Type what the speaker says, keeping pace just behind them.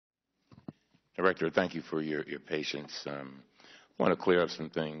Director, thank you for your patience. I want to clear up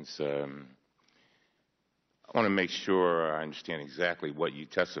some things. I want to make sure I understand exactly what you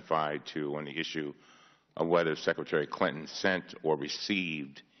testified to on the issue of whether Secretary Clinton sent or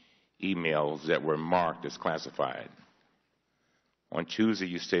received emails that were marked as classified. On Tuesday,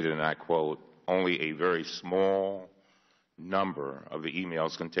 you stated, and I quote, "Only a very small number of the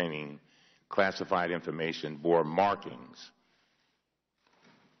emails containing classified information bore markings,"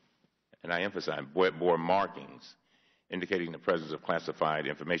 and I emphasize, bore markings indicating the presence of classified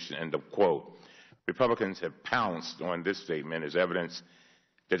information, end of quote. Republicans have pounced on this statement as evidence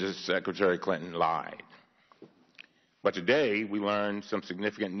that Secretary Clinton lied. But today, we learned some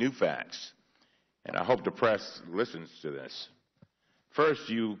significant new facts, and I hope the press listens to this. First,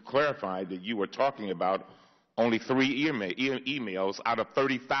 you clarified that you were talking about only 3 emails out of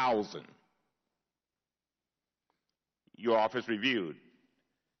 30,000 your office reviewed.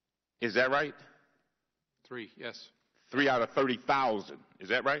 Is that right? 3, yes. 3 out of 30,000. Is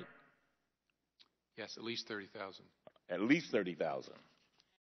that right? Yes, at least 30,000. At least 30,000.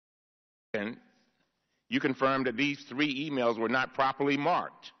 And you confirmed that these 3 emails were not properly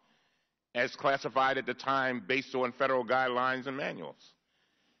marked as classified at the time based on federal guidelines and manuals.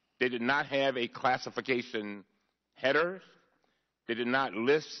 They did not have a classification header. They did not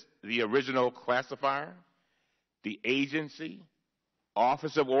list the original classifier, the agency,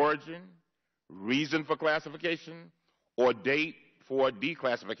 office of origin, reason for classification, or date for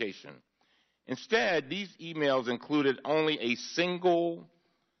declassification. Instead, these emails included only a single,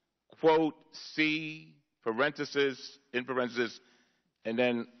 quote, C, parenthesis, in parenthesis, and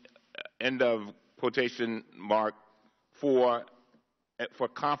then end of quotation mark, for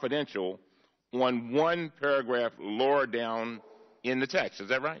confidential on one paragraph lower down in the text. Is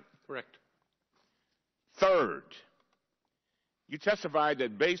that right? Correct. Third, you testified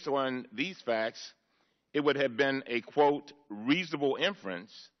that based on these facts, it would have been a, quote, reasonable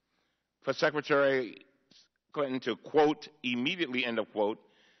inference for Secretary Clinton to, quote, immediately, end of quote,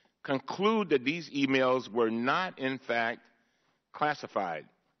 conclude that these emails were not, in fact, classified.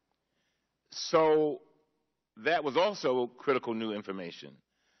 So that was also critical new information.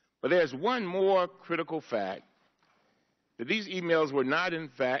 But there's one more critical fact, that these emails were not, in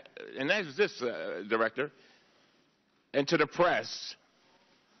fact, and that is this, Director, and to the press,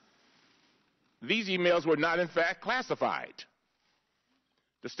 these emails were not, in fact, classified.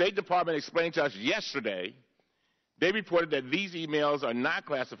 The State Department explained to us yesterday, they reported that these emails are not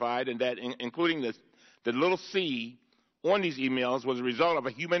classified and that including the little c on these emails was a result of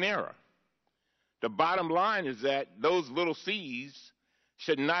a human error. The bottom line is that those little c's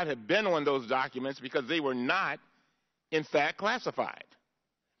should not have been on those documents because they were not, in fact, classified.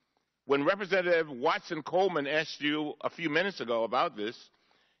 When Representative Watson Coleman asked you a few minutes ago about this,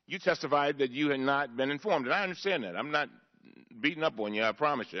 you testified that you had not been informed, and I understand that. I'm not beating up on you, I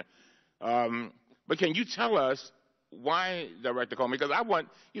promise you. But can you tell us why, Director Comey? Because I want,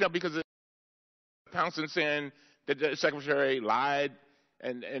 because Townsend saying that the Secretary lied,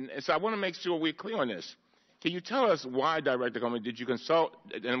 and so I want to make sure we're clear on this. Can you tell us why, Director Comey, did you consult,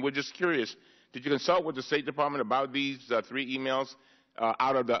 and we're just curious, did you consult with the State Department about these 3 emails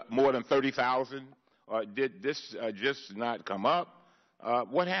out of the more than 30,000? Did this just not come up?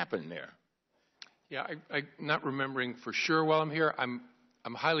 What happened there? Yeah, I'm not remembering for sure while I'm here. I'm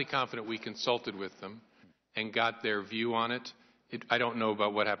highly confident we consulted with them and got their view on it. I don't know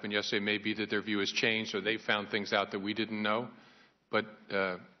about what happened yesterday. Maybe that their view has changed or they found things out that we didn't know. But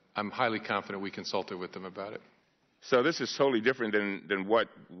I'm highly confident we consulted with them about it. So this is totally different than what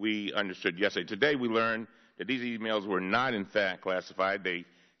we understood yesterday. Today we learned that these emails were not, in fact, classified. They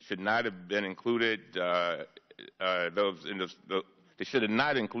should not have been included. They should have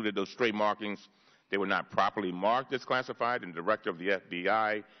not included those stray markings. They were not properly marked as classified, and the director of the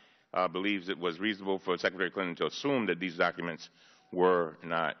FBI believes it was reasonable for Secretary Clinton to assume that these documents were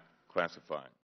not classified.